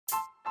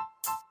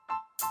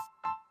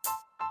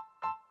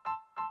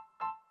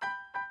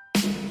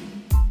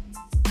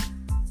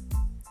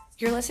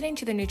You're listening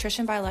to the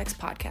Nutrition by Lex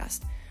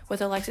podcast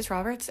with Alexis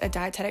Roberts, a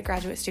dietetic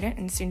graduate student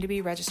and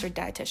soon-to-be registered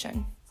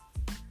dietitian.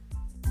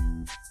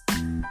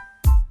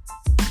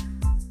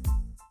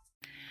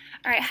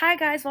 All right, hi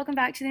guys, welcome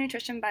back to the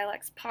Nutrition by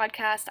Lex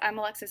podcast. I'm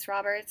Alexis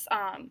Roberts.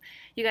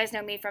 You guys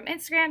know me from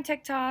Instagram,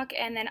 TikTok,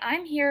 and then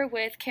I'm here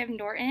with Kim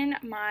Norton,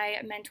 my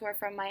mentor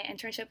from my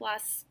internship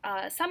last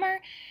summer,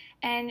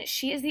 and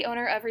she is the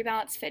owner of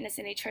Rebalance Fitness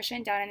and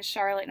Nutrition down in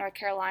Charlotte, North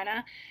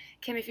Carolina.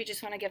 Kim, if you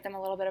just want to give them a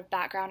little bit of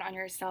background on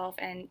yourself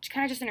and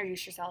kind of just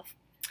introduce yourself.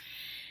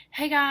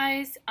 Hey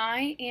guys,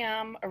 I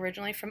am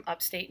originally from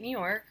upstate New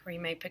York, where you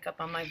may pick up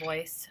on my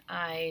voice.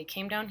 I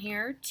came down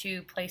here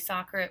to play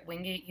soccer at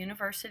Wingate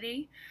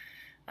University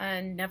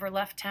and never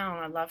left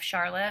town. I love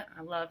Charlotte.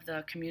 I love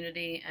the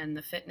community, and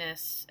the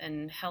fitness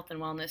and health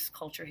and wellness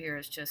culture here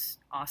is just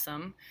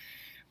awesome.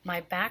 My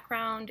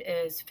background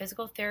is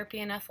physical therapy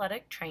and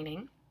athletic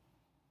training,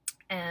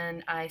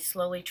 and I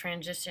slowly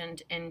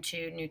transitioned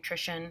into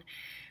nutrition,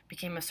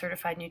 became a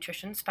certified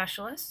nutrition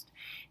specialist,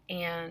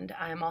 and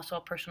I'm also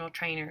a personal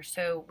trainer.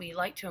 So we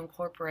like to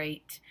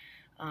incorporate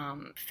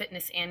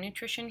fitness and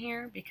nutrition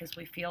here because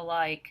we feel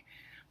like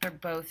they're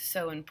both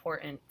so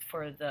important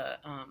for the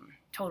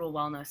total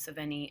wellness of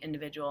any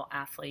individual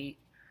athlete,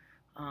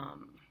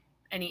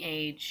 any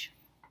age,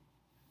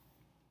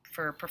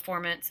 for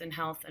performance and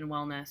health and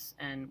wellness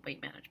and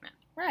weight management.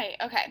 Right,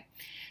 okay.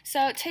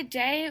 So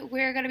today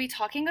we're going to be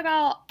talking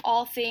about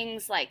all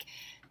things like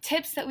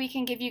tips that we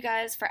can give you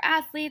guys for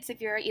athletes if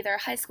you're either a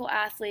high school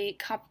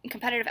athlete,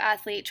 competitive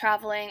athlete,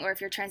 traveling, or if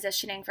you're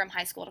transitioning from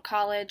high school to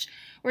college.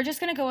 We're just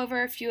going to go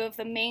over a few of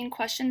the main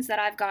questions that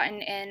I've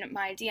gotten in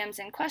my DMs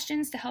and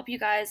questions to help you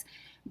guys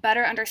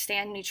better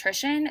understand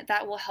nutrition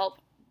that will help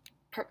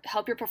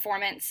your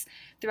performance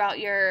throughout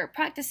your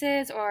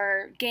practices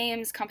or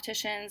games,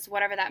 competitions,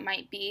 whatever that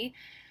might be.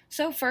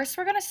 So first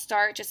we're going to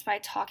start just by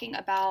talking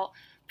about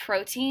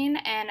protein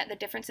and the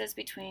differences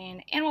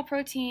between animal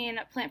protein,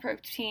 plant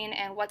protein,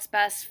 and what's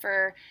best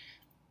for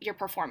your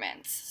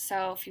performance.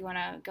 So if you want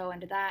to go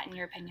into that and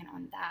your opinion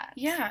on that.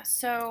 Yeah,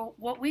 so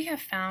what we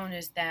have found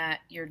is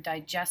that your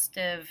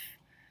digestive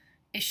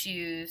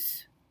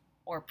issues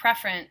or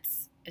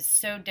preference is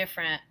so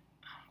different.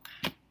 Oh,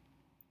 God.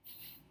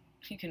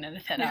 You can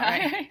edit that out,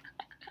 right?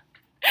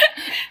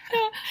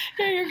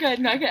 No, you're good.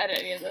 I'm not going to edit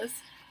any of this.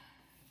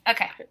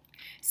 Okay.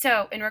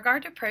 So in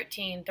regard to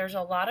protein, there's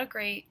a lot of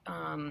great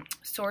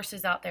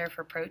sources out there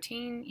for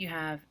protein. You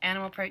have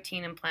animal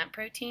protein and plant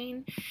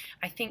protein.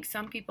 I think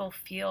some people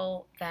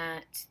feel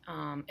that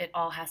it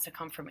all has to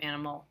come from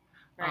animal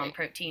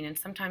protein, and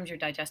sometimes your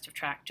digestive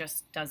tract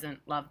just doesn't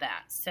love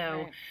that.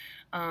 So,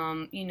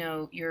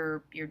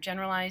 your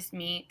generalized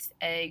meats,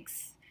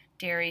 eggs,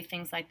 dairy,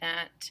 things like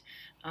that.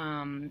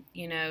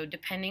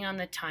 Depending on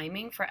the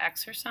timing for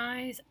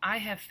exercise, I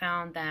have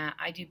found that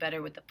I do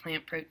better with the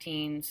plant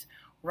proteins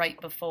right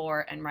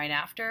before and right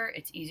after.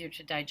 It's easier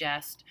to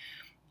digest,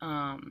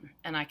 and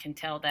I can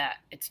tell that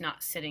it's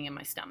not sitting in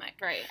my stomach.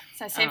 Right.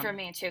 So same for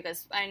me too,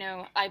 because I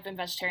know I've been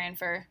vegetarian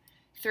for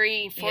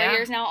 3-4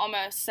 years now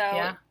almost.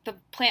 So the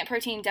plant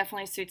protein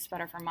definitely suits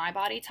better for my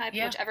body type,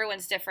 which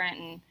everyone's different,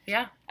 and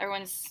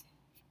everyone's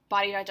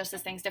body digests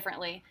things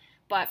differently.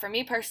 But for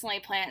me personally,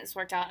 plant has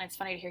worked out, and it's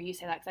funny to hear you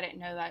say that because I didn't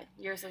know that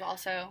yours is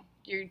also,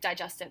 you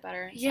digest it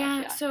better.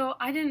 So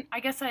I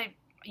guess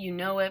you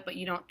know it, but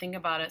you don't think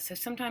about it. So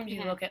sometimes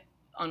you look at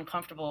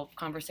uncomfortable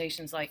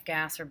conversations like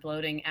gas or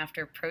bloating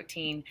after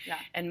protein,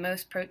 and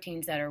most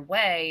proteins that are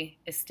whey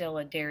is still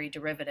a dairy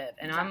derivative.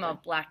 And I'm a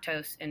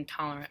lactose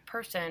intolerant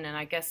person, and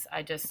I guess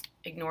I just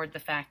ignored the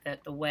fact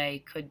that the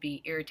whey could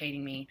be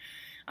irritating me.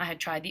 I had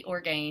tried the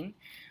Orgain,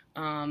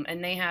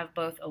 and they have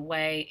both a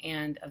whey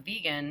and a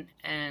vegan,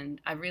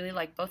 and I really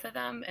like both of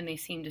them, and they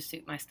seem to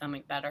suit my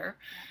stomach better.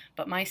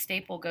 But my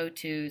staple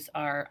go-tos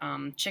are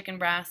chicken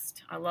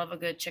breast. I love a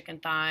good chicken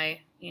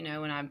thigh,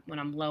 when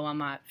I'm low on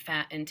my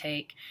fat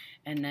intake,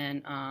 and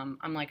then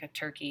I'm like a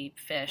turkey,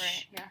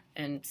 fish,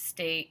 and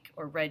steak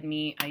or red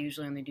meat. I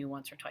usually only do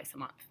once or twice a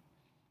month.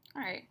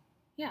 All right.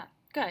 Yeah.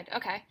 Good.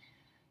 Okay.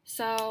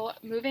 So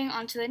moving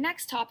on to the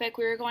next topic,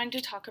 we're going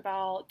to talk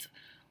about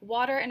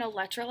water and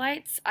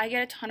electrolytes. I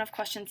get a ton of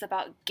questions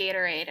about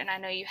Gatorade, and I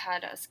know you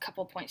had a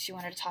couple points you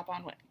wanted to talk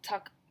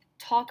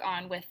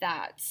on with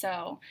that.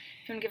 So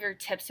if you want to give your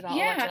tips about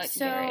electrolytes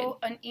and Gatorade. So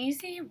an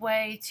easy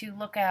way to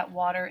look at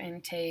water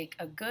intake,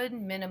 a good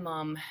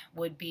minimum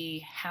would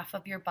be half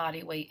of your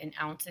body weight in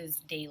ounces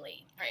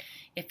daily. Right.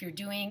 If you're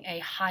doing a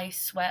high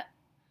sweat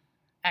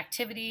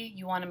activity,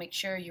 you want to make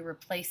sure you're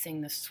replacing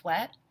the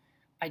sweat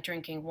by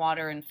drinking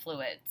water and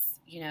fluids.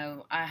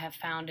 I have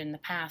found in the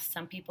past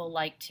some people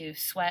like to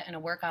sweat in a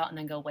workout and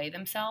then go weigh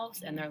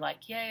themselves, and they're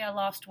like, yay, I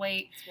lost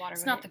weight.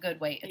 It's not the good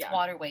weight. It's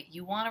water weight.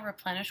 You want to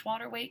replenish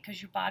water weight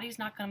because your body's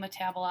not going to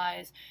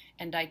metabolize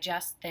and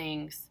digest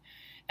things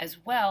as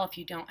well if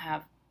you don't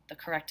have the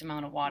correct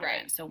amount of water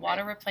in. So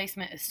water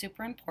replacement is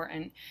super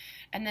important.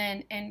 And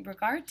then in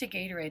regard to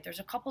Gatorade, there's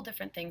a couple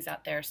different things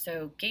out there.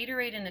 So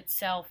Gatorade in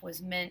itself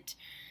was meant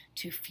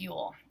to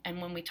fuel.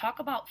 And when we talk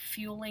about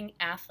fueling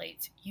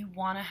athletes, you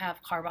want to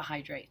have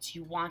carbohydrates.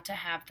 You want to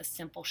have the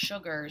simple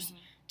sugars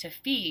to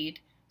feed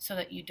so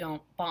that you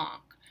don't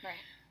bonk. Right.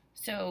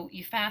 So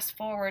you fast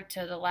forward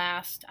to the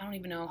last, I don't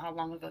even know how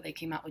long ago they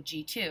came out with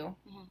G2.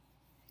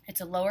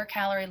 It's a lower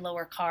calorie,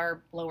 lower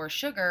carb, lower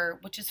sugar,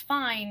 which is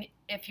fine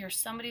if you're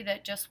somebody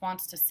that just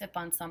wants to sip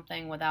on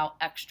something without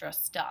extra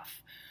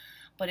stuff.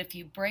 But if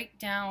you break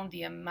down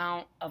the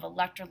amount of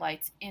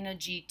electrolytes in a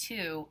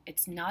G2,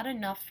 it's not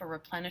enough for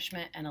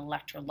replenishment and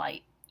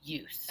electrolyte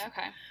use.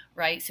 Okay.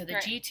 Right? So the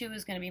G2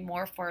 is going to be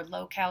more for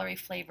low-calorie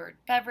flavored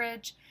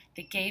beverage.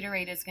 The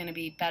Gatorade is going to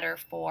be better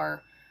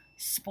for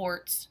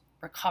sports,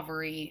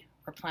 recovery,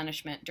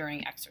 replenishment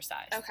during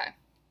exercise. Okay.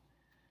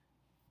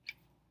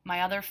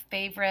 My other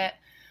favorite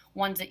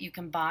ones that you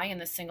can buy in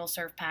the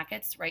single-serve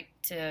packets right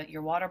to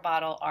your water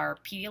bottle are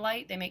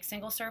Pedialyte. They make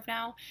single-serve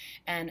now,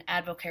 and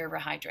Advocare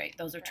Rehydrate.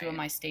 Those are two of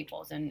my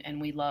staples,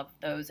 and we love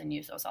those and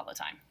use those all the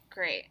time.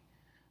 Great.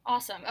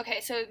 Awesome.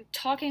 Okay, so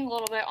talking a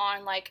little bit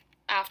on, like,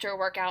 after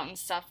workout and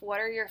stuff, what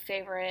are your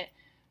favorite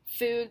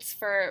foods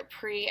for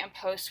pre- and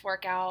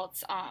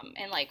post-workouts,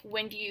 and, like,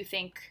 when do you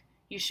think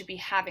you should be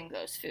having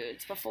those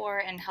foods, before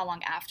and how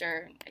long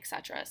after,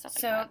 etc., stuff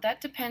like that? So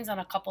that depends on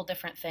a couple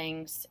different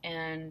things,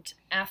 and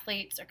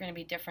athletes are going to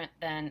be different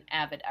than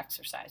avid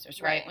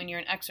exercisers, right? When you're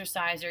an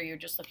exerciser, you're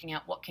just looking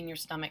at what can your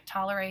stomach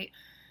tolerate.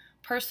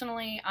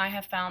 Personally, I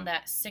have found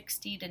that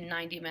 60 to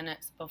 90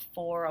 minutes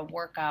before a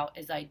workout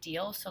is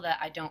ideal so that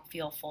I don't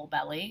feel full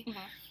belly.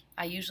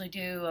 I usually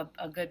do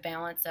a good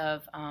balance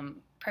of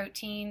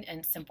protein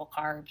and simple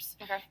carbs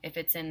if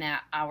it's in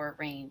that hour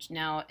range.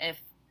 Now,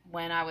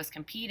 when I was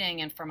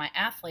competing and for my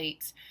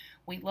athletes,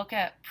 we look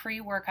at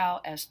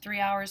pre-workout as 3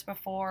 hours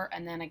before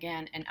and then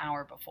again an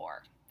hour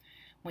before.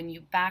 When you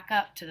back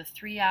up to the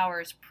 3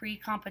 hours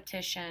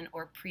pre-competition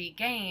or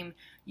pre-game,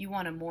 you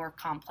want a more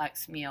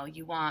complex meal.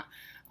 You want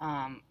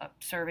a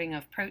serving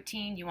of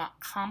protein. You want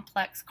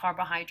complex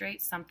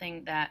carbohydrates,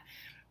 something that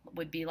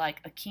would be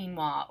like a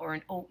quinoa or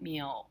an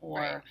oatmeal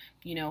or,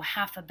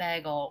 half a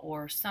bagel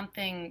or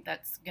something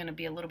that's going to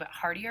be a little bit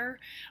heartier.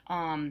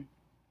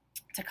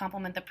 To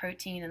complement the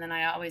protein, and then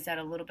I always add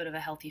a little bit of a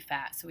healthy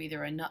fat, so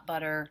either a nut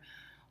butter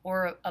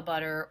or a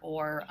butter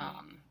or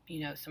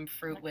some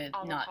fruit like with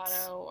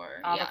nuts.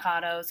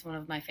 Avocado is one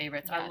of my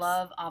favorites. I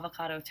love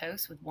avocado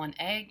toast with one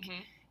egg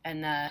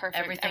and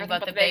everything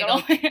but the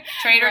bagel.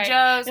 Trader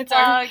Joe's,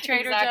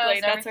 Trader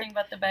Joe's, everything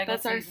but the bagel.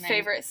 That's our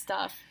favorite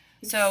stuff.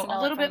 So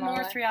a little bit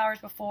more 3 hours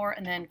before,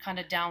 and then kind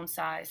of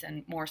downsize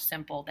and more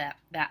simple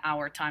that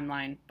hour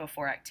timeline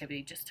before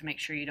activity, just to make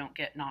sure you don't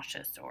get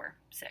nauseous or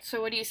sick. So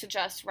what do you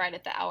suggest right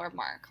at the hour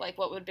mark? Like,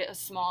 what would be a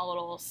small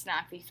little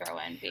snack we throw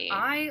in be?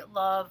 I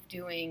love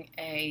doing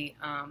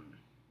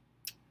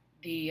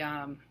the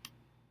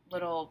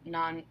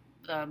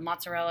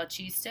mozzarella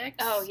cheese sticks.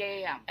 Oh,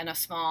 yeah. And a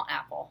small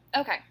apple.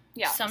 Okay,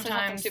 yeah.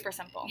 Sometimes so super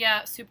simple.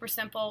 Yeah, super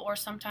simple. Or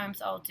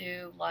sometimes I'll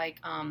do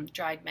like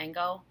dried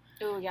mango.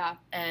 Oh, yeah.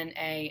 And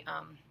a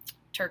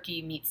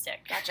turkey meat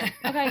stick. Gotcha.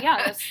 Okay,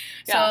 yeah.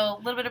 So a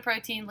little bit of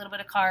protein, a little bit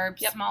of carbs,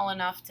 small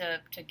enough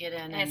to get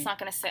in. And it's not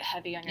going to sit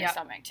heavy on your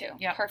stomach, too.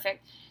 Yep.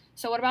 Perfect.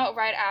 So what about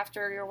right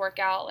after your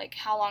workout? Like,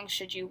 how long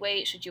should you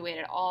wait? Should you wait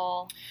at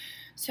all?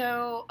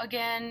 So,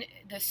 again,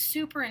 the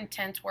super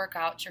intense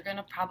workouts, you're going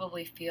to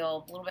probably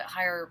feel a little bit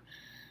higher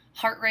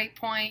heart rate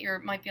point. You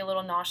might be a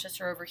little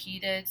nauseous or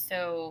overheated.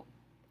 So,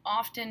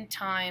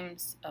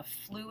 oftentimes, a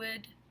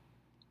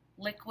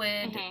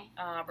liquid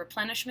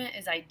replenishment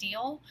is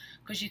ideal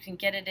because you can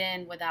get it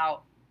in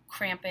without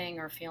cramping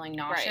or feeling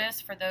nauseous.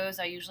 For those,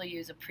 I usually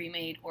use a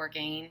pre-made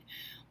Orgain,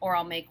 or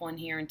I'll make one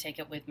here and take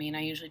it with me. And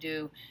I usually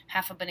do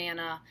half a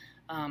banana,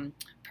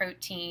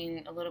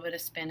 protein, a little bit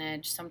of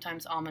spinach,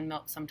 sometimes almond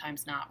milk,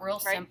 sometimes not. Real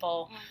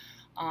simple.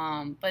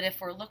 But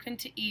if we're looking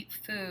to eat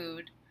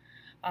food,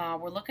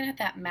 we're looking at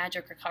that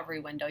magic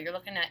recovery window. You're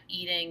looking at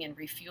eating and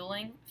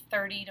refueling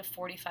 30 to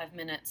 45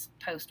 minutes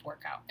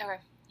post-workout. Okay.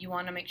 You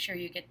want to make sure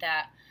you get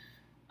that,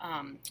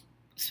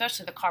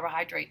 especially the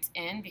carbohydrates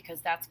in,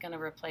 because that's going to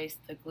replace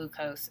the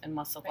glucose and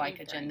muscle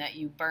glycogen that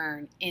you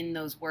burn in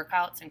those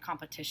workouts and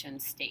competition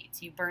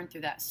states. You burn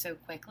through that so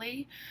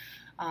quickly.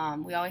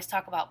 We always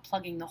talk about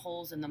plugging the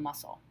holes in the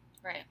muscle.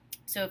 Right.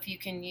 So if you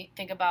can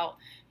think about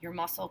your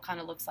muscle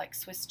kind of looks like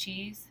Swiss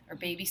cheese or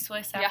baby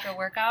Swiss after a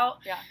workout,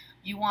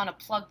 you want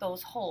to plug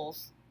those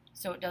holes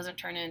so it doesn't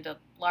turn into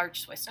large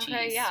Swiss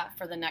cheese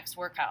for the next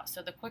workout.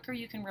 So the quicker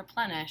you can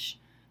replenish,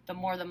 the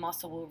more the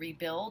muscle will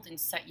rebuild and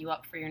set you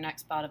up for your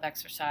next bout of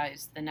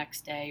exercise the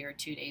next day or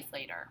 2 days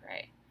later.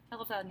 Right. I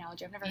love that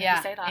analogy. I've never heard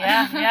you say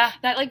that. Yeah.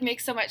 That like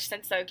makes so much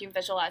sense though. You can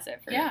visualize it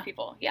for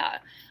people. Yeah.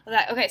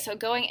 Okay, so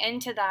going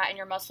into that and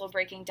your muscle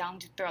breaking down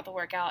throughout the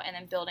workout and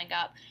then building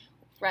up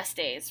rest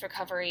days,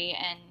 recovery,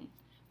 and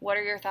what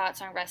are your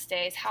thoughts on rest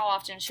days? How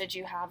often should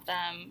you have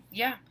them?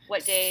 Yeah.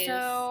 What days?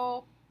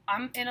 So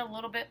I'm in a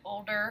little bit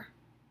older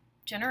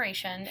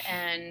generation,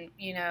 and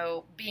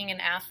being an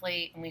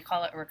athlete, and we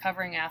call it a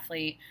recovering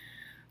athlete,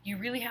 you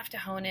really have to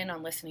hone in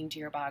on listening to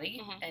your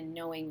body Mhm. and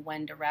knowing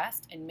when to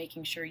rest and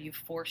making sure you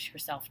force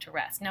yourself to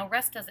rest. Now,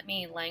 rest doesn't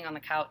mean laying on the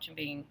couch and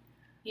being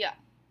Yeah.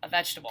 a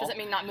vegetable. Doesn't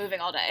mean not moving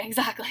all day.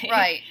 Exactly.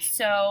 Right.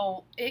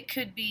 So it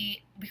could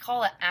be, we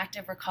call it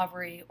active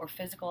recovery or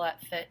physical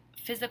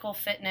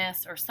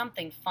fitness or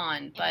something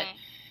fun. But Mhm.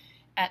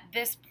 at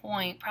this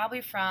point,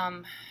 probably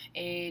from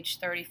age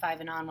 35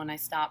 and on, when I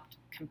stopped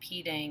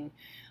competing,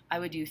 I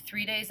would do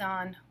 3 days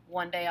on,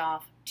 1 day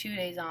off, 2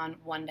 days on,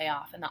 1 day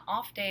off. And the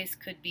off days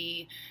could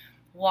be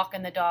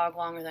walking the dog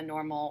longer than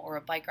normal, or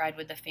a bike ride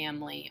with the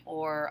family,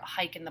 or a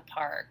hike in the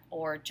park,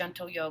 or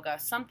gentle yoga,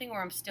 something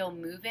where I'm still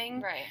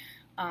moving, Right.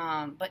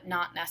 but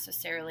not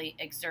necessarily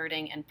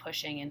exerting and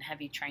pushing and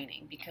heavy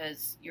training,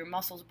 because your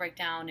muscles break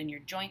down and your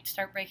joints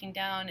start breaking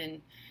down,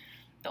 and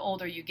the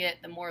older you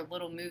get, the more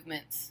little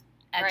movements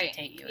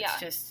agitate you. Yeah.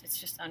 It's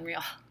just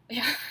unreal.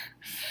 Yeah.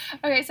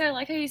 Okay, so I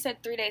like how you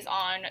said 3 days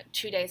on,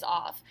 2 days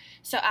off.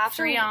 So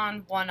after 3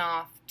 on, 1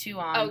 off, 2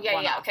 on, Oh yeah,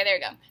 1 yeah. off. Okay, there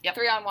you go. Yep.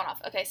 3 on, 1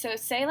 off. Okay, so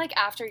say like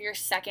after your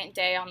second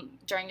day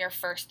during your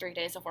first 3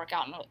 days of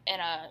workout in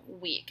a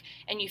week,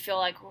 and you feel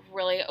like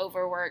really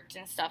overworked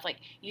and stuff. Like,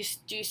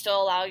 do you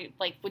still allow,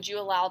 like, would you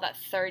allow that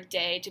third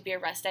day to be a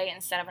rest day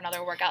instead of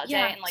another workout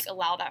day, and like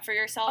allow that for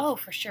yourself? Oh,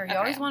 for sure. You Okay.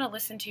 always want to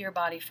listen to your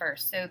body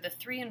first. So the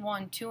 3 and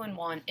 1, 2 and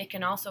 1, it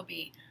can also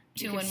be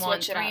 2 and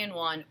 1, 3 and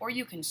 1, or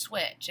you can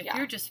switch. If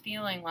you're just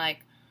feeling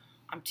like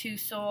I'm too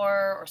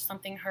sore or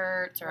something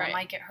hurts or I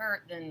might get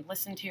hurt, then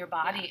listen to your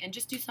body and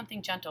just do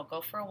something gentle.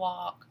 Go for a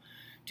walk,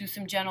 do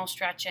some gentle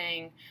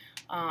stretching,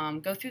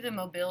 go through the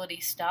mobility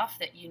stuff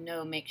that you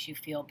know makes you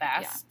feel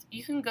best.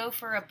 You can go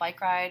for a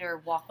bike ride or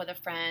walk with a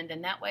friend,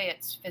 and that way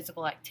it's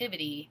physical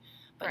activity,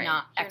 but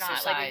not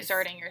exercise. You're not like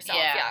exerting yourself.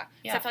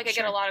 So I feel like I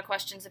get a lot of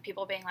questions of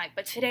people being like,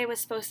 but today was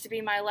supposed to be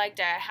my leg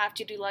day. I have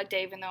to do leg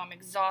day even though I'm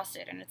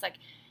exhausted. And it's like,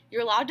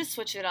 you're allowed to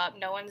switch it up.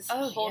 No one's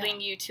holding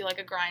you to like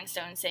a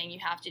grindstone saying you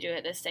have to do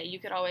it this day. You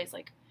could always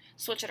like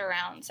switch it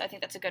around. So I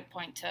think that's a good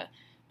point to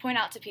point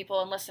out to people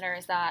and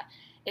listeners, that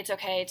it's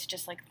okay to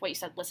just, like what you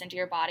said, listen to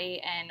your body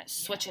and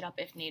switch it up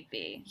if need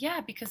be. Yeah,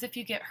 because if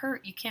you get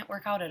hurt, you can't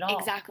work out at all.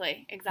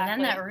 Exactly. And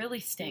then that really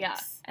stinks. Yeah,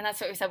 and that's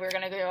what we said. We were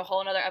going to do a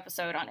whole other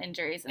episode on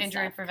injuries and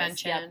injury stuff,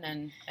 prevention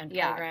and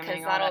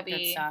programming, all that'll that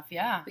good stuff.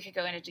 Yeah. We could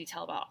go into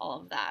detail about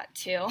all of that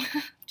too.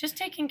 Just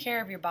taking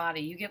care of your body.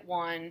 You get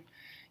one.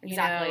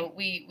 Exactly.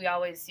 You know, we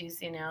always use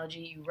the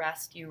analogy, you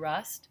rest, you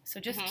rust. So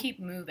just keep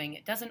moving.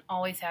 It doesn't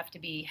always have to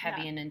be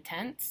heavy and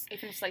intense.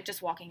 Even if it's like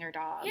just walking your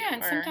dog. Yeah,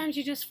 and sometimes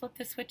you just flip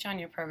the switch on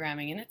your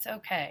programming, and it's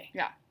okay.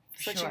 Yeah.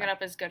 Switching it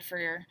up is good for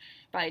your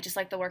body. Just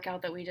like the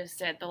workout that we just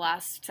did. The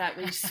last set,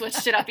 we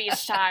switched it up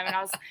each time,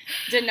 and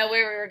didn't know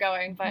where we were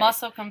going. But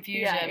muscle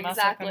confusion. Yeah,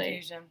 exactly. Muscle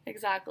confusion.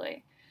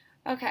 Exactly.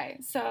 Okay,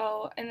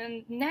 so, and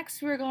then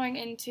next we're going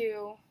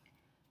into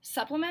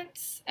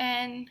supplements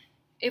and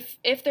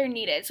if they're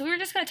needed. So we were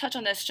just going to touch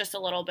on this just a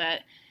little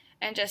bit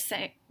and just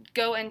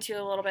go into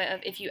a little bit of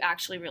if you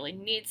actually really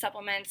need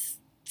supplements,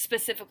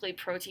 specifically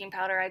protein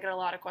powder. I get a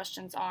lot of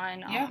questions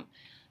on.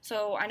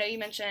 So I know we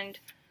mentioned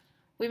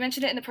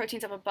it in the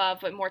proteins up above,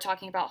 but more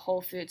talking about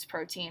whole foods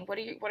protein. What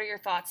are your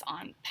thoughts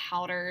on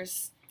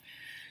powders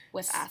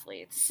with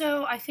athletes?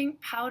 So I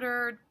think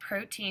powdered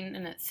protein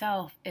in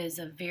itself is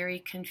a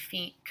very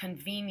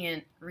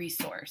convenient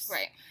resource.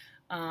 Right.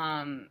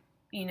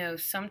 You know,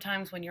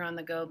 sometimes when you're on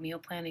the go, meal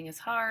planning is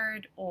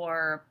hard,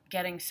 or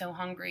getting so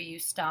hungry you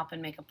stop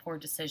and make a poor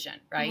decision,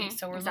 right? Mm-hmm,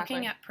 so we're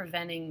looking at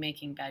preventing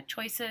making bad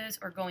choices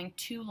or going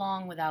too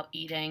long without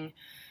eating.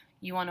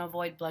 You want to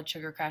avoid blood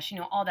sugar crash, you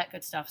know, all that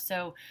good stuff.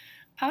 So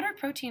powdered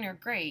protein are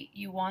great.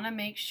 You want to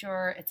make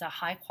sure it's a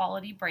high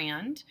quality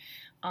brand.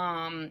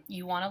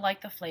 You want to like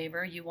the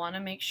flavor. You want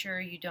to make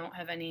sure you don't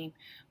have any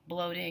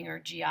bloating or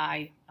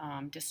GI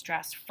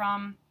distress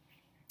from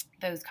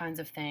those kinds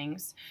of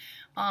things.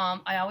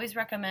 I always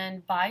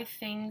recommend buy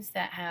things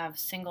that have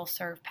single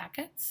serve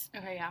packets.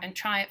 Okay, yeah. And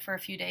try it for a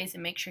few days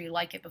and make sure you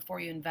like it before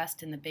you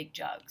invest in the big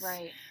jugs.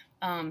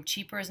 Right.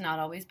 Cheaper is not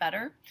always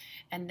better.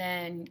 And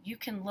then you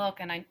can look,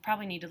 and I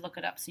probably need to look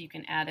it up so you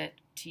can add it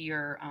to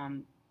your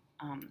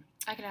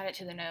I can add it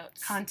to the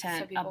notes.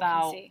 Content so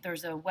about,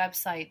 there's a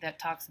website that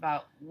talks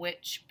about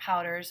which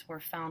powders were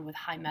found with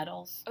high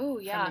metals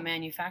from the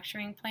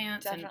manufacturing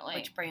plants. Definitely.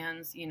 And which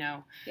brands, you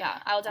know. Yeah,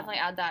 I'll definitely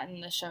add that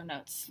in the show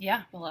notes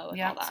below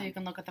with all that. So you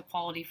can look at the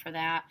quality for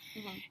that.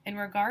 Mm-hmm. In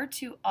regard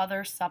to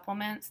other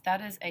supplements,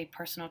 that is a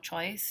personal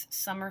choice.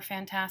 Some are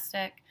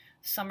fantastic,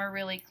 some are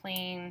really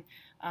clean.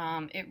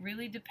 It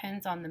really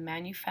depends on the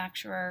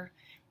manufacturer,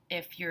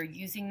 if you're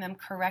using them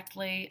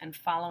correctly and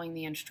following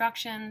the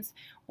instructions,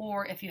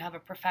 or if you have a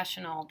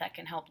professional that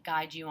can help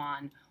guide you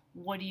on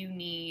what do you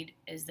need,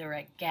 is there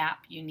a gap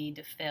you need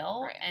to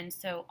fill. Right. And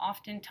so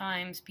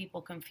oftentimes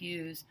people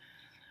confuse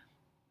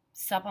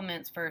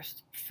supplements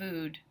versus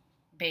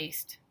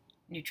food-based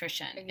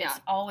nutrition. It's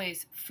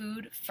always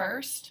food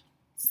first,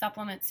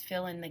 supplements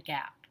fill in the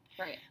gap.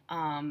 Right.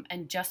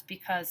 And just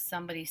because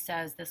somebody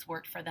says this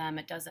worked for them,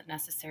 it doesn't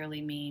necessarily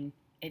mean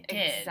it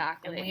did.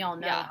 Exactly. And we all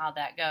know how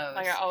that goes.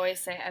 Like I always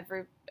say,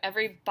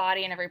 every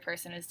body and every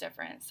person is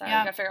different. So you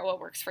Yeah. gotta figure out what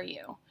works for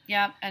you.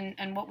 Yeah,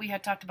 and what we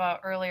had talked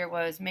about earlier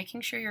was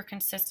making sure you're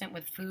consistent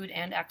with food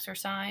and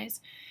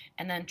exercise,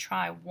 and then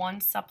try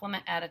one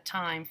supplement at a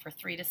time for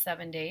 3 to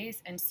 7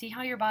 days and see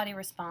how your body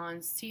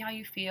responds, see how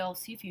you feel,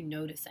 see if you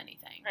notice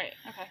anything. Right.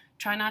 Okay.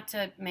 Try not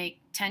to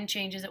make 10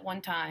 changes at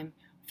one time.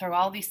 Throw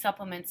all these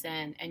supplements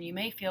in, and you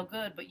may feel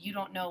good, but you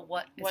don't know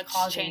what's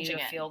causing you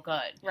to feel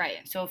good.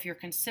 Right. So if you're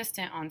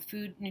consistent on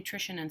food,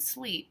 nutrition, and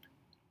sleep,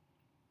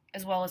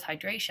 as well as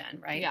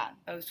hydration, right? Yeah.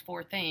 Those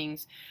 4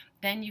 things,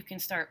 then you can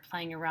start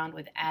playing around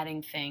with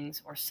adding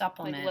things or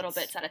supplements. Like little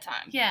bits at a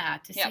time. Yeah,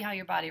 to see how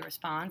your body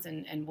responds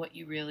and what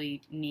you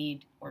really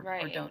need or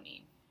don't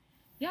need.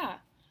 Yeah.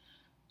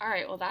 All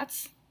right. Well, that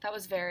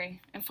was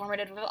very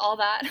informative with all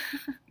that.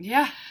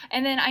 Yeah.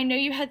 And then I know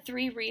you had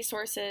 3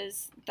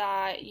 resources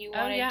that you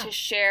wanted to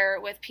share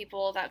with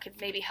people that could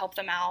maybe help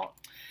them out.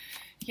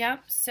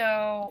 Yep.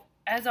 So,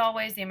 as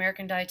always, the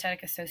American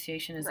Dietetic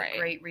Association is a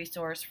great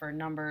resource for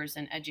numbers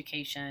and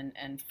education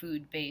and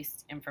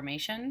food-based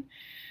information.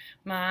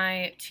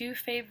 My 2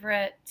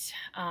 favorite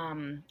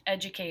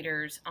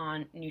educators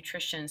on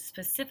nutrition,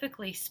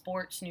 specifically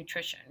sports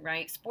nutrition,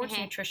 right? Sports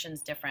nutrition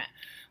is different.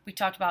 We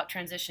talked about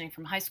transitioning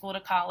from high school to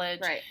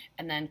college,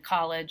 and then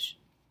college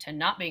to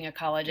not being a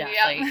college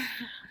athlete.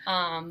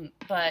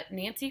 But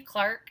Nancy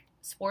Clark,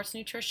 Sports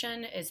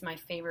Nutrition, is my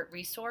favorite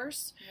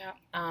resource.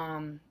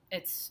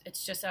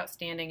 It's just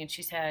outstanding, and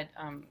she's had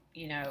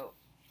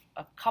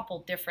a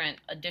couple different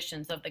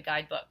editions of the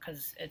guidebook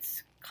because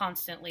it's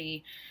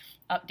constantly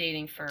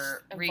updating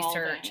for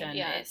research, and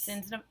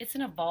it's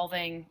an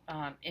evolving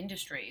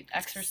industry.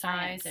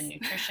 Exercise and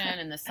nutrition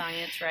and the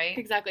science, right?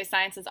 Exactly.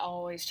 Science is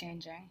always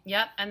changing.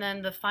 Yep. And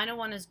then the final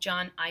one is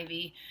John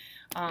Ivey.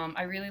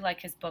 I really like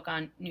his book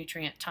on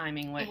nutrient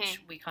timing,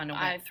 which we kind of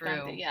went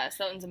through. Yes,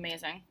 that one's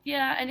amazing.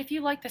 Yeah, and if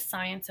you like the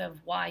science of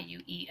why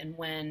you eat and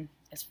when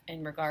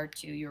in regard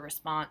to your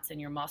response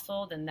and your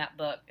muscle, then that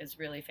book is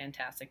really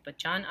fantastic. But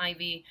John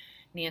Ivey,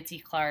 Nancy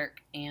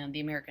Clark, and the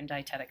American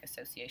Dietetic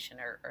Association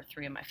are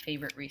 3 of my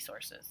favorite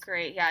resources.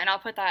 Great, yeah, and I'll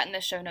put that in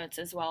the show notes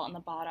as well on the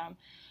bottom.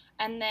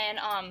 And then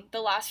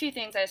the last few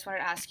things I just wanted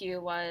to ask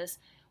you was,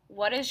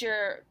 what is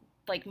your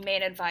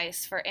main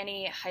advice for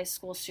any high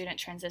school student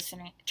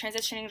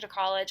transitioning to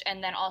college?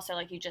 And then also,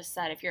 like you just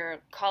said, if you're a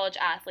college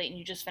athlete and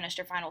you just finished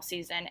your final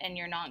season and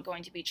you're not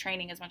going to be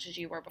training as much as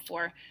you were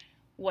before,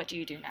 what do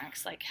you do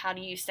next? How do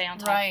you stay on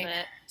top of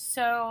it?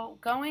 So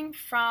going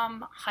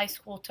from high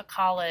school to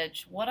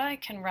college, what I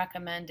can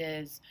recommend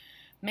is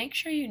make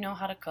sure you know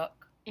how to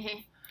cook.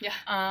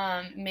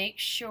 Yeah. Make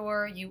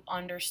sure you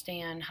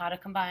understand how to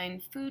combine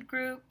food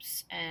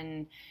groups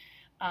and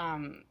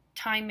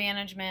time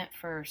management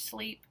for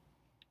sleep,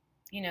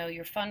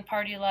 your fun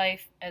party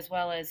life, as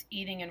well as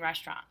eating in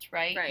restaurants,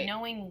 right?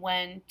 Knowing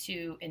when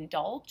to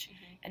indulge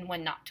and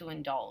when not to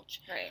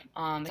indulge. Right.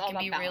 It can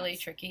be really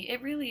tricky.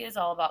 It really is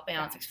all about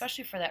balance,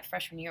 especially for that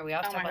freshman year. We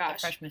always talk about the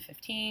freshman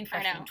 15,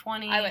 freshman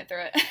 20. I went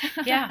through it.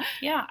 Yeah.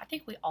 I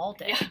think we all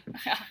did.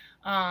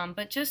 Yeah.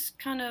 But just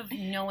kind of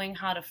knowing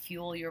how to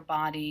fuel your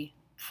body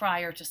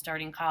prior to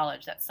starting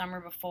college. That summer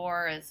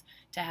before is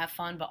to have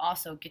fun, but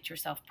also get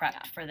yourself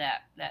prepped for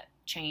that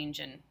change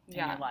in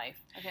your life.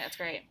 I think that's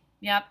great.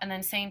 Yep, and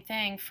then same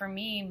thing for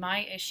me. My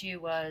issue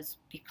was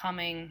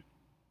becoming,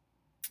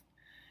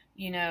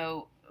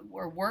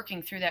 we're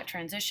working through that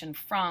transition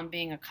from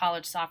being a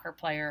college soccer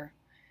player,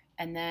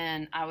 and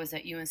then I was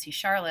at UNC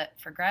Charlotte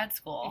for grad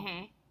school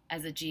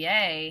as a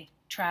GA,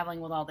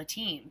 traveling with all the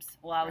teams.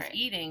 Well, I was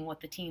eating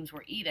what the teams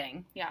were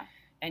eating. Yeah.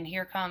 And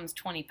here comes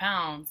 20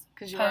 pounds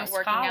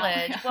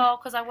post-college. Well,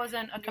 because I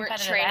wasn't a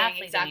competitive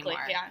athlete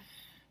anymore. Yeah.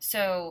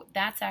 So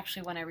that's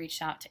actually when I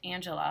reached out to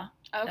Angela,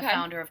 the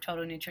founder of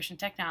Total Nutrition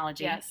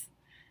Technology. Yes.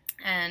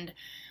 And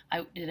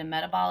I did a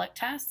metabolic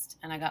test,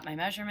 and I got my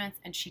measurements,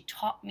 and she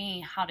taught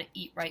me how to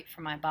eat right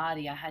for my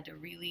body. I had to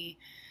really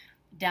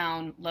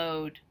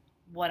download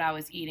what I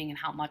was eating and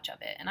how much of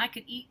it. And I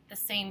could eat the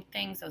same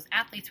things those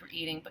athletes were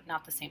eating, but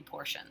not the same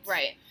portions.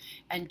 Right.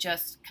 And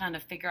just kind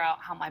of figure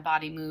out how my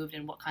body moved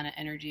and what kind of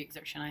energy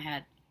exertion I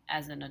had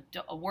as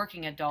a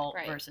working adult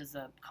versus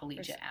a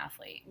collegiate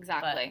athlete.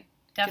 Exactly.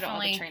 But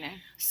definitely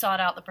sought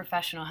out the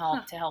professional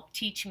help to help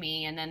teach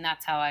me, and then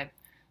that's how I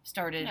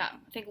started. Yeah,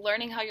 I think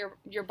learning how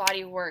your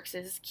body works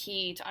is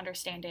key to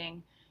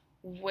understanding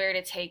where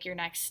to take your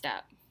next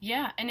step.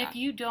 Yeah, and if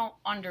you don't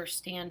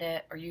understand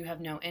it or you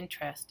have no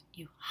interest,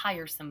 you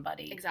hire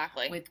somebody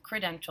with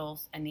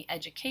credentials and the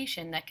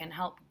education that can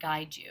help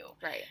guide you.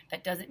 Right.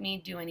 That doesn't mean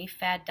do any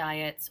fad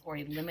diets or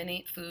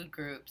eliminate food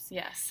groups.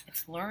 Yes.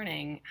 It's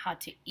learning how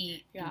to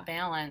eat and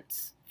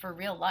balance for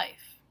real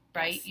life,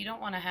 right? Yes. You don't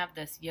want to have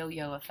this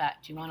yo-yo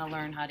effect. You want to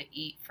learn how to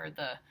eat for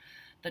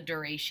the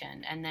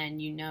duration, and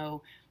then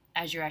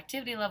as your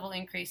activity level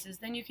increases,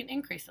 then you can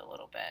increase a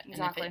little bit.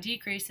 Exactly. And if it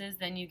decreases,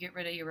 then you get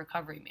rid of your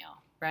recovery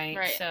meal,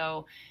 right?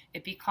 So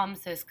it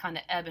becomes this kind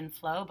of ebb and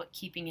flow, but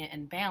keeping it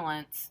in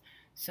balance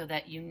so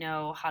that you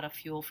know how to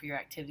fuel for your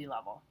activity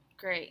level.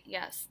 Great.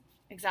 Yes,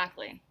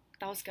 exactly.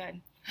 That was good.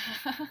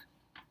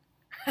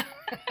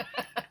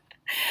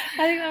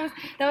 I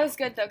think that was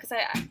good though, because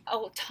a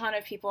ton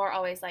of people are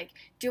always like,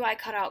 do I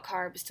cut out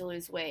carbs to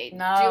lose weight?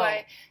 No.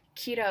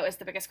 Keto is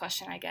the biggest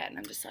question I get, and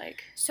I'm just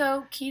like,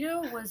 So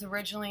keto was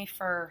originally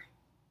for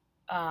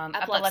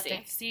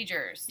epileptic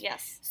seizures.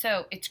 Yes.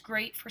 So it's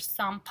great for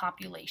some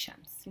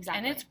populations. Exactly.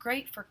 And it's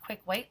great for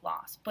quick weight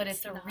loss, but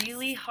it's a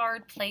really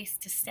hard place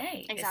to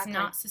stay. Exactly. It's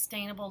not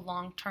sustainable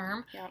long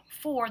term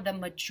for the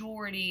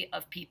majority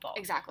of people.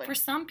 Exactly. For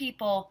some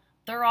people,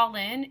 they're all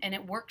in and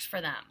it works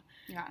for them.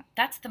 Yeah.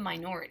 That's the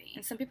minority.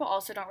 And some people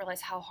also don't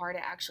realize how hard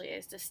it actually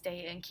is to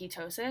stay in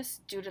ketosis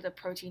due to the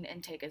protein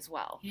intake as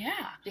well.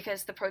 Yeah.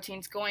 Because the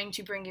protein's going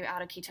to bring you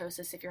out of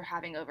ketosis if you're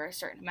having over a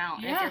certain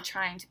amount. Yeah. And if you're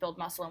trying to build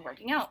muscle and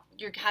working out,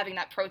 you're having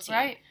that protein.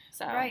 Right.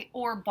 So. Right.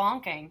 Or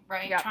bonking,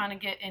 right? Yep. Trying to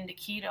get into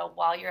keto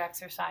while you're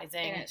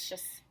exercising. And it's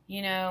just...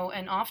 You know,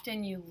 and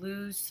often you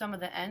lose some of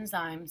the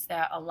enzymes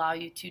that allow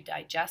you to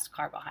digest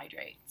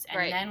carbohydrates.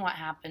 And then what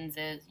happens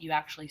is you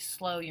actually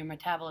slow your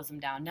metabolism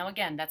down. Now,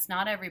 again, that's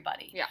not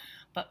everybody. Yeah.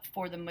 But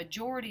for the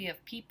majority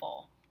of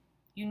people,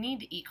 you need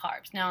to eat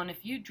carbs. Now, and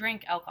if you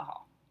drink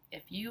alcohol,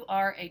 if you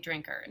are a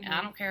drinker, and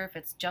I don't care if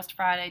it's just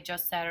Friday,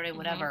 just Saturday,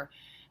 whatever,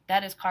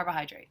 that is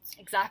carbohydrates.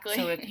 Exactly.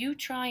 So if you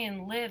try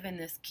and live in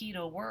this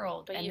keto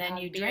world but and you then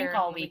you drink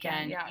all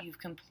weekend, you've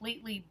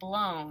completely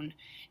blown,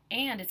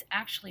 and it's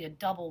actually a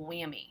double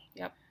whammy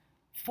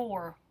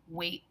for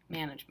weight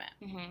management,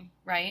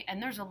 right?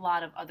 And there's a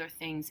lot of other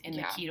things in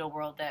the keto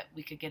world that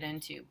we could get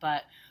into,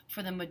 but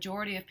for the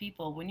majority of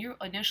people, when you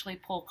initially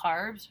pull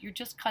carbs, you're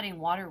just cutting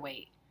water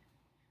weight.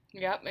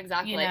 Yep,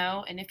 exactly. You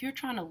know, and if you're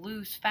trying to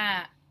lose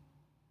fat,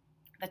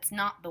 that's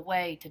not the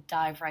way to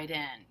dive right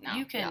in. No,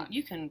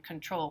 you can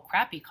control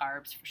crappy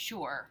carbs for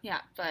sure. Yeah,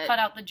 but cut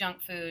out the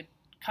junk food,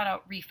 cut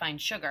out refined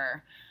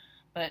sugar.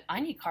 But I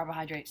need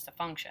carbohydrates to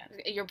function.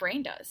 Your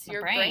brain does.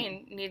 Your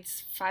brain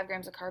needs 5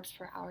 grams of carbs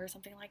per hour or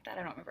something like that.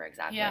 I don't remember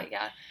exactly.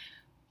 Yeah.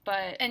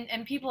 But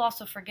and people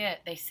also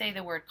forget, they say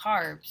the word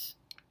carbs,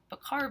 but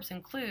carbs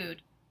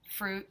include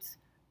fruits,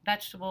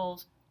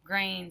 vegetables,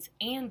 grains,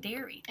 and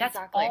dairy. That's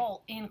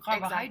all in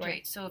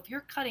carbohydrates. So if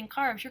you're cutting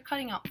carbs, you're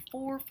cutting out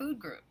 4 food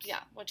groups.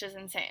 Yeah, which is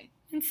insane.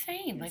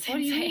 Insane. Like, what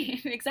do you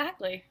eat?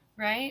 Exactly.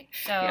 Right?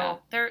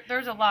 So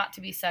there's a lot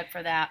to be said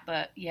for that,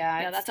 but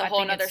that's a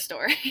whole other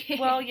story.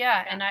 Well,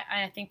 and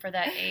I think for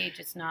that age,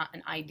 it's not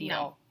an ideal.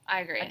 No, I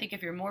agree. I think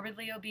if you're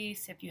morbidly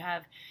obese, if you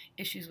have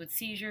issues with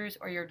seizures,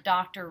 or your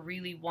doctor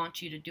really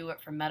wants you to do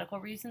it for medical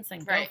reasons,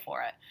 then go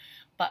for it.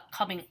 But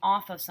coming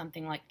off of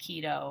something like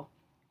keto,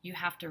 you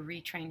have to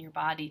retrain your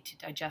body to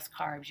digest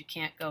carbs. You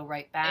can't go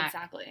right back.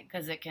 Exactly.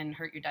 Because it can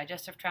hurt your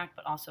digestive tract,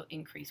 but also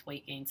increase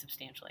weight gain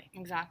substantially.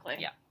 Exactly.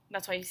 Yeah.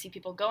 That's why you see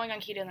people going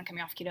on keto and then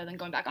coming off keto, then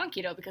going back on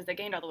keto because they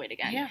gained all the weight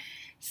again. Yeah.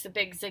 It's a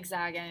big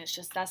zigzag, and it's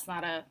just, that's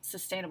not a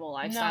sustainable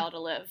lifestyle to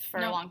live for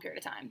a long period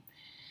of time.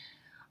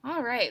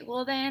 All right.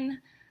 Well,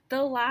 then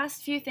the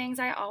last few things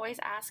I always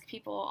ask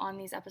people on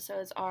these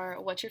episodes are,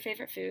 what's your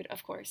favorite food?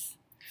 Of course.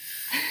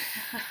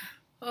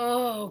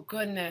 Oh,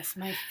 goodness.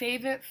 My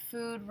favorite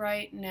food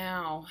right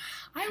now,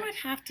 I would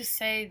have to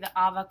say the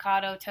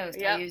avocado toast.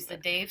 I use the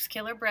Dave's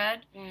Killer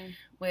Bread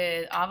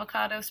with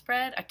avocado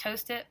spread. I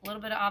toast it, a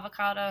little bit of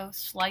avocado,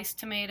 sliced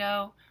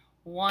tomato,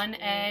 1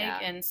 egg,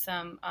 and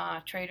some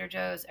Trader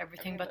Joe's,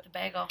 everything but the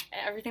bagel.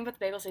 Everything but the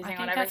bagel seasoning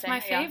on everything. I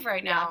think that's my fave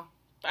right now.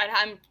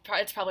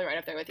 It's probably right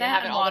up there with you. That I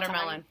have it and all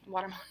watermelon. The time.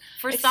 Watermelon.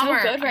 For summer,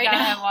 so good right I gotta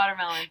now. have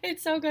watermelon.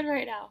 It's so good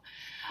right now.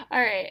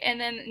 All right, and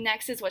then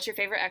next is, what's your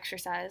favorite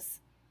exercise?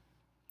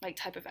 Like,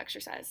 type of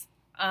exercise?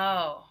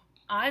 Oh,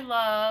 I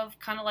love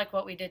kind of like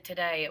what we did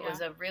today. It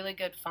was a really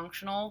good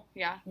functional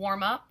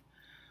warm-up,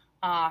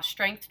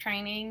 strength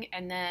training,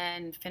 and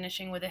then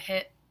finishing with a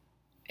HIIT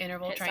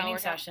interval training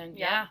session.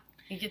 Yeah.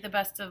 You get the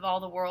best of all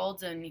the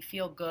worlds, and you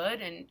feel good,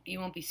 and you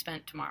won't be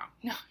spent tomorrow.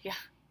 No,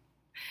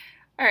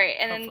 All right,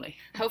 and then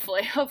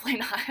hopefully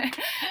not.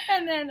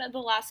 And then the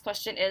last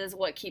question is,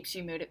 what keeps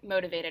you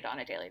motivated on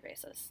a daily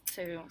basis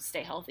to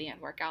stay healthy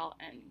and work out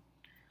and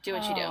do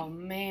what you do? Oh,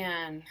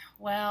 man.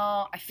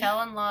 Well, I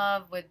fell in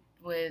love with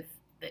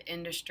the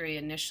industry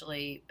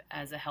initially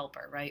as a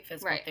helper, right?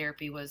 Physical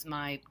therapy was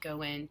my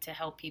go-in to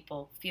help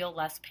people feel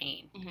less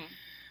pain.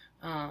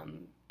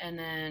 And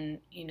then,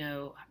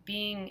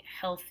 being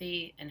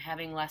healthy and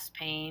having less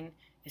pain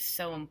is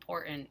so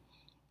important.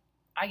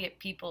 I get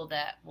people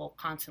that will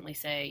constantly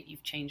say,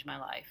 "You've changed my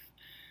life.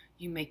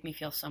 You make me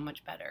feel so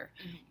much better."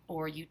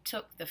 Or you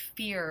took the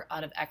fear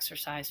out of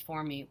exercise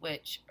for me,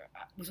 which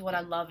was what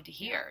I love to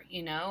hear.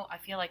 I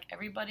feel like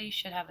everybody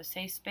should have a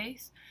safe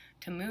space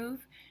to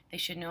move. They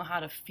should know how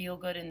to feel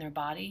good in their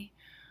body.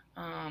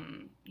 That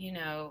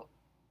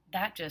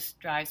just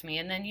drives me.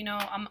 And then,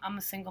 I'm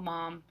a single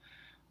mom.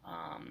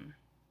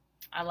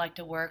 I like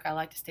to work. I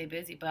like to stay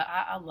busy, but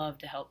I love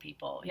to help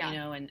people,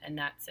 and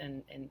that's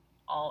in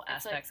all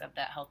aspects of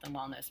that health and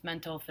wellness,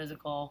 mental,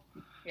 physical,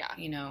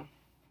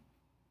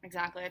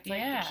 Exactly. It's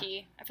like the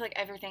key. I feel like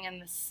everything in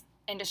this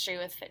industry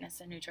with fitness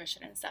and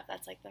nutrition and stuff,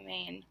 that's like the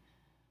main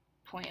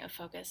point of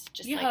focus.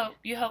 Just you like hope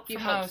you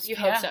for hope most. you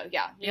hope so.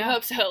 Yeah. You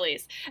hope so at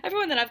least.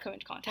 Everyone that I've come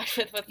into contact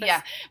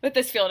with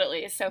this field at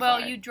least so far.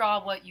 Well, you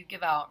draw what you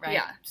give out, right?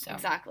 Yeah,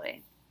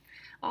 exactly.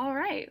 All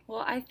right.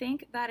 Well, I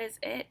think that is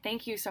it.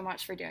 Thank you so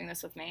much for doing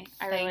this with me.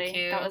 Thank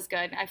you. That was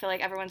good. I feel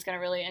like everyone's going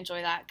to really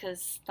enjoy that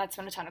because that's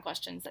been a ton of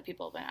questions that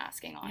people have been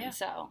asking on. Yeah.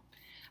 So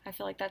I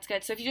feel like that's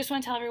good. So if you just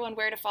want to tell everyone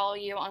where to follow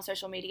you on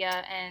social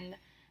media and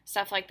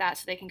stuff like that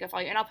so they can go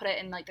follow you. And I'll put it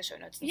in like the show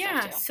notes and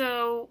stuff too. Yeah,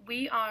 so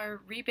we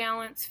are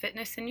Rebalance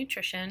Fitness and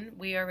Nutrition.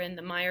 We are in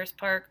the Myers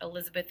Park,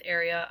 Elizabeth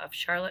area of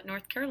Charlotte,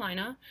 North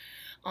Carolina.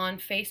 On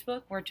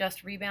Facebook, we're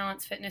just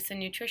Rebalance Fitness and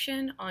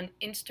Nutrition. On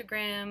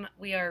Instagram,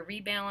 we are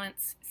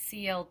Rebalance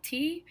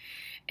CLT.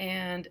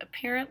 And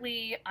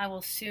apparently, I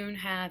will soon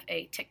have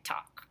a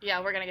TikTok. Yeah,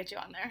 we're going to get you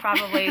on there.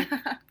 Probably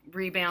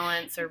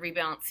Rebalance or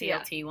Rebalance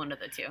CLT, one of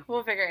the two.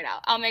 We'll figure it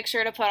out. I'll make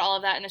sure to put all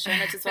of that in the show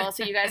notes as well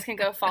so you guys can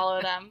go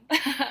follow them.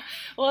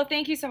 Well,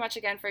 thank you so much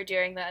again for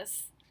doing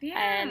this. Yeah.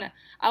 And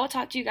I will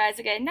talk to you guys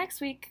again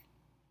next week.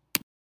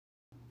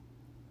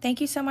 Thank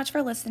you so much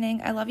for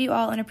listening. I love you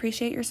all and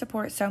appreciate your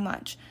support so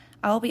much.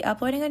 I will be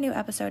uploading a new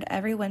episode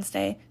every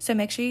Wednesday, so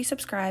make sure you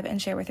subscribe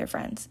and share with your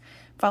friends.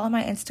 Follow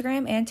my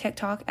Instagram and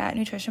TikTok at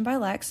Nutrition by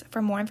Lex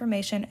for more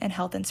information and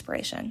health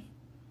inspiration.